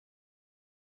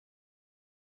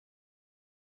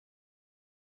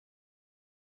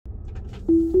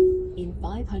In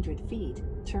 500 feet,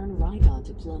 turn right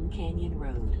onto Plum Canyon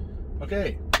Road.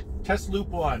 Okay, test loop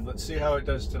 1. Let's see how it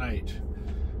does tonight.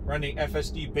 Running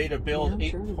FSD Beta build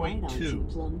 8.2. Right onto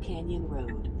Plum Canyon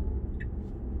Road.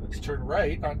 Let's turn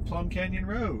right on Plum Canyon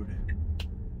Road.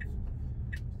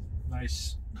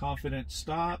 Nice, confident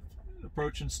stop.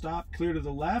 Approach and stop. Clear to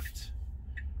the left.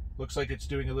 Looks like it's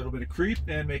doing a little bit of creep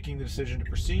and making the decision to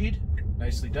proceed.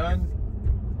 Nicely done.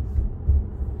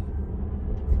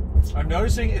 I'm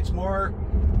noticing it's more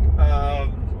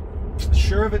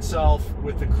sure of itself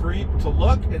with the creep to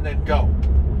look and then go.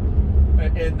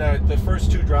 In the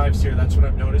first 2 drives here, that's what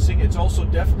I'm noticing. It's also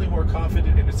definitely more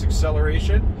confident in its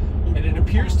acceleration, and it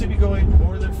appears to be going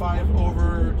more than 5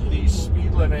 over the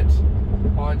speed limit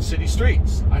on city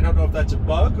streets. I don't know if that's a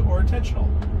bug or intentional.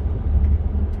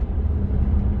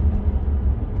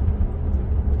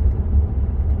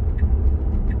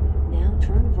 Now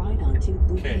turn right onto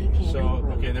Bouquet Canyon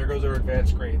Road. Okay, there goes our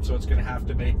advanced grade. So it's going to have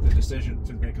to make the decision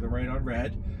to make the right on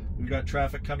red. We've got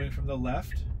traffic coming from the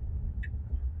left.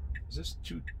 Is this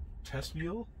 2 test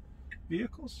mule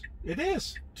vehicles? It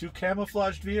is 2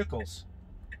 camouflaged vehicles.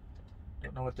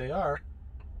 Don't know what they are.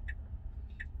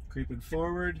 Creeping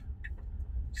forward.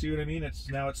 See what I mean? It's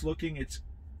looking, it's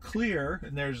clear,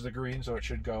 and there's the green, so it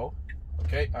should go.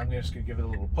 Okay, I'm just going to give it a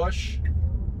little push.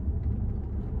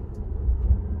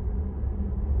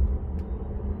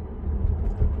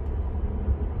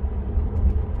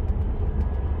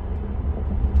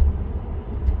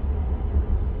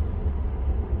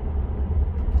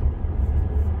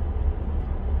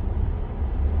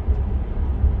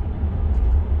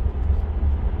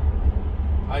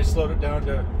 I slowed it down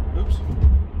to, oops,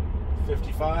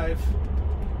 55.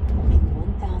 In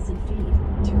 1,000 feet,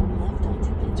 turn left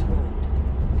onto Bench Road.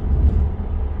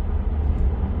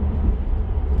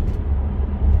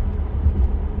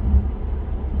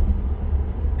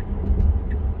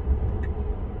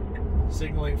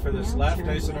 Signaling for this Now left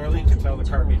nice and early to tell the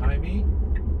car behind me.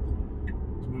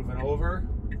 It's moving over.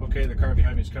 Okay, the car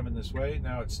behind me is coming this way.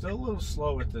 Now it's still a little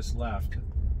slow with this left.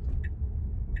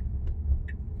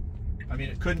 I mean,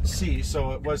 it couldn't see,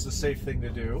 so it was the safe thing to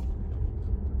do.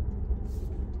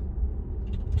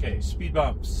 Okay, speed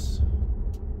bumps.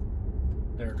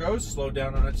 There it goes, slowed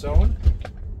down on its own.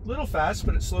 A little fast,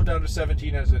 but it slowed down to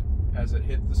 17 as it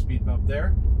hit the speed bump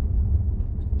there.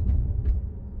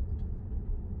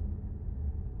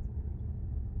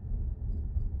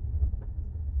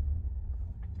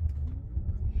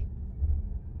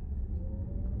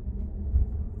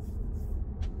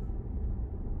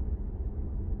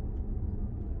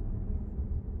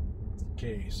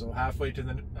 Okay, so halfway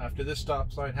to after this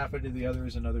stop sign, halfway to the other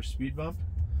is another speed bump.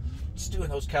 Just doing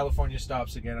those California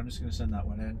stops again. I'm just going to send that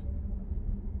one in.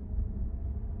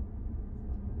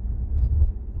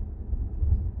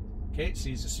 Okay,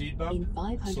 sees the speed bump. In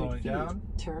 500 slowing feet, down.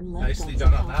 Turn left Nicely onto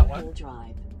done on that Copper one. Hill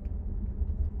Drive.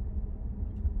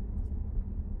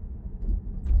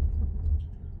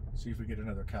 See if we get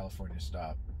another California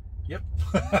stop. Yep.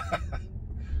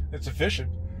 It's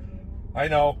efficient. I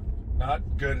know.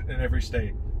 Not good in every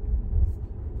state.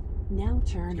 Now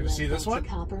turn Gonna left see this onto one?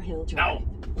 Copper Hill Drive.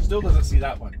 No! Still doesn't see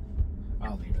that one.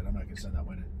 I'll leave it. I'm not going to send that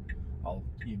one in. I'll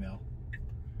email.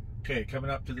 Okay, coming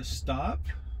up to the stop.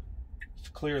 It's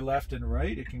clear left and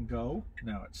right. It can go.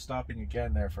 Now it's stopping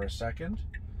again there for a second.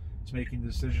 It's making the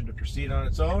decision to proceed on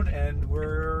its own, and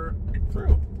we're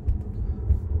through.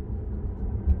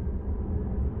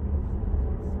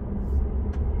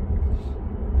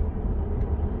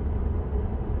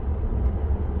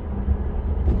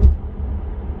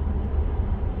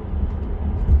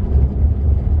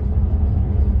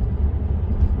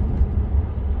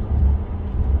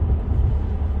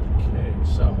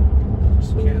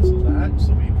 Cancel that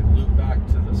so we can loop back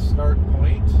to the start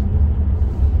point.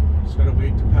 Just gotta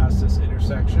wait to pass this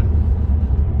intersection.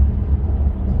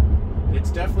 It's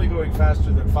definitely going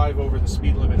faster than 5 over the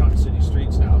speed limit on city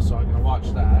streets now, so I'm gonna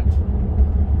watch that.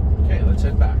 Okay, let's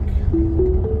head back.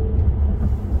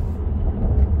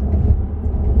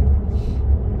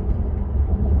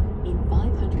 In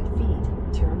 500 feet,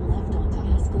 turn left onto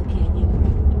Haskell Canyon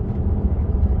Road.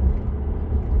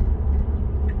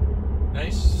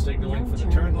 Nice, signaling for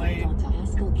the turn lane.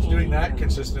 It's doing that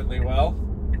consistently well.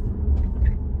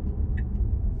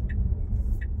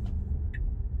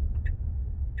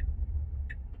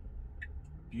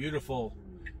 Beautiful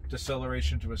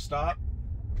deceleration to a stop.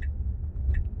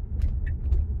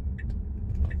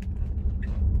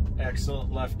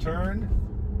 Excellent left turn.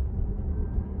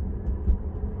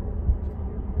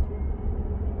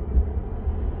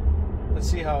 Let's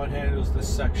see how it handles this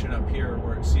section up here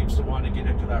where it seems to want to get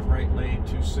into that right lane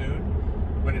too soon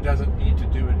when it doesn't need to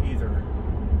do it either.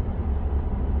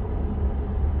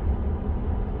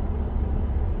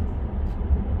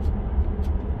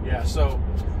 Yeah, so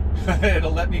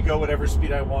it'll let me go whatever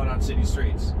speed I want on city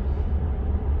streets.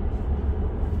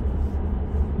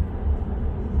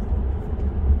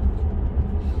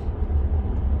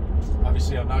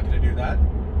 Obviously, I'm not going to do that.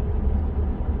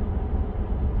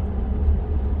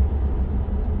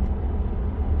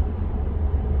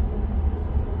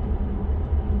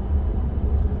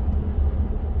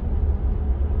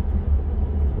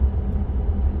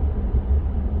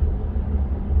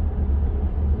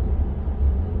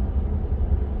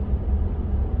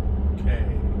 Okay,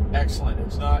 excellent.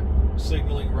 It's not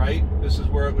signaling right. This is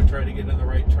where it would try to get in the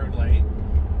right turn lane.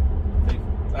 I think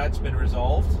that's been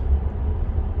resolved.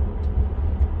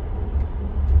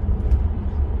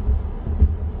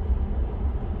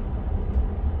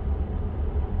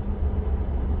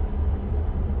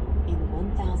 In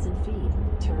 1,000 feet,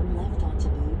 turn left onto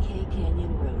Blue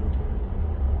Canyon Road.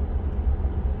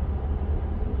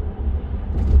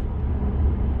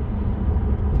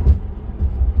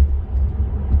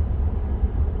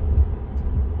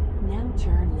 Now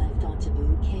turn left onto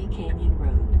Blue Canyon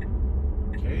Road.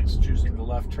 Okay, it's choosing the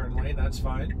left turn lane. That's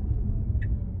fine.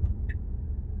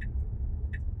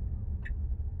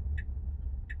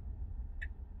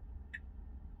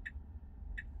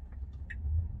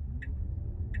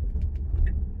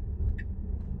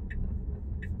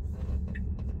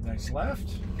 Nice left.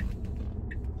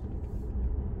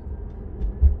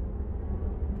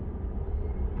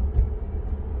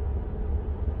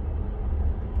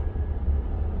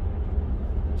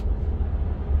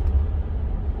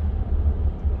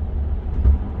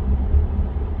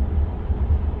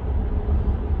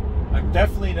 I'm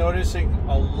definitely noticing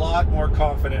a lot more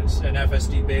confidence in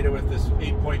FSD Beta with this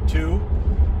 8.2.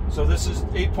 So this is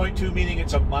 8.2, meaning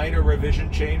it's a minor revision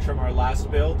change from our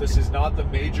last build. This is not the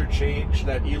major change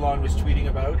that Elon was tweeting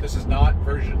about. This is not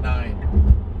version 9.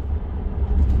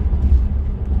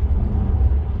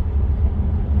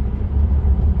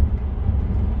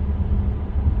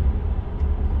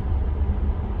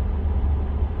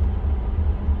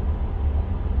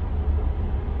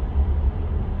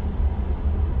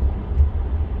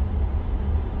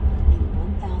 In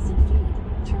 1,000 feet,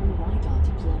 turn right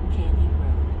onto Plum Canyon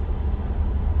Road.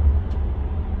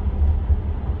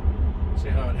 See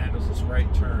how it handles this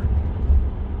right turn.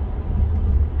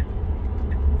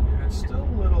 Yeah, it's still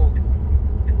a little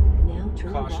Now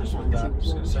turn cautious right with that. onto I'm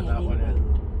just going Plum to send that Canyon one in.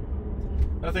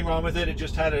 Road. Nothing wrong with it. It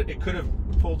just had it could have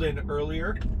pulled in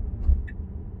earlier.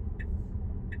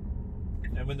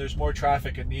 And when there's more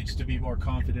traffic, it needs to be more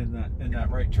confident in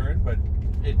that right turn, but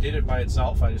it did it by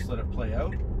itself. I just let it play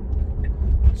out.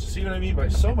 See what I mean by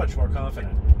so much more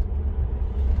confident?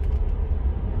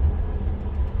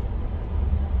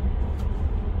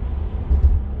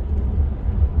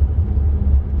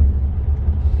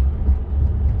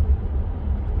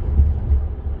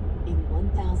 In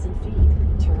 1,000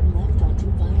 feet, turn left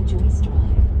onto Via Joyce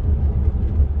Drive.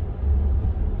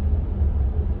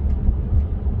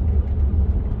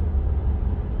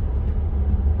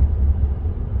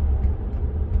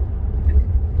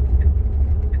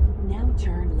 Now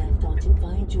turn left onto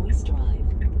Via Joyce Drive.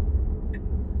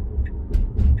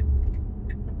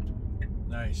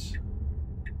 Nice.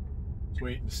 Let's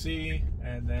wait and see,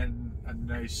 and then a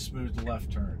nice smooth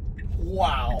left turn.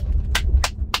 Wow.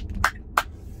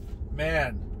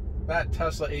 Man, that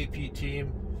Tesla AP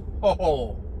team.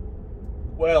 Oh,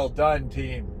 well done,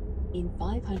 team. In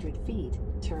 500 feet,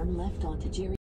 turn left onto Jerry.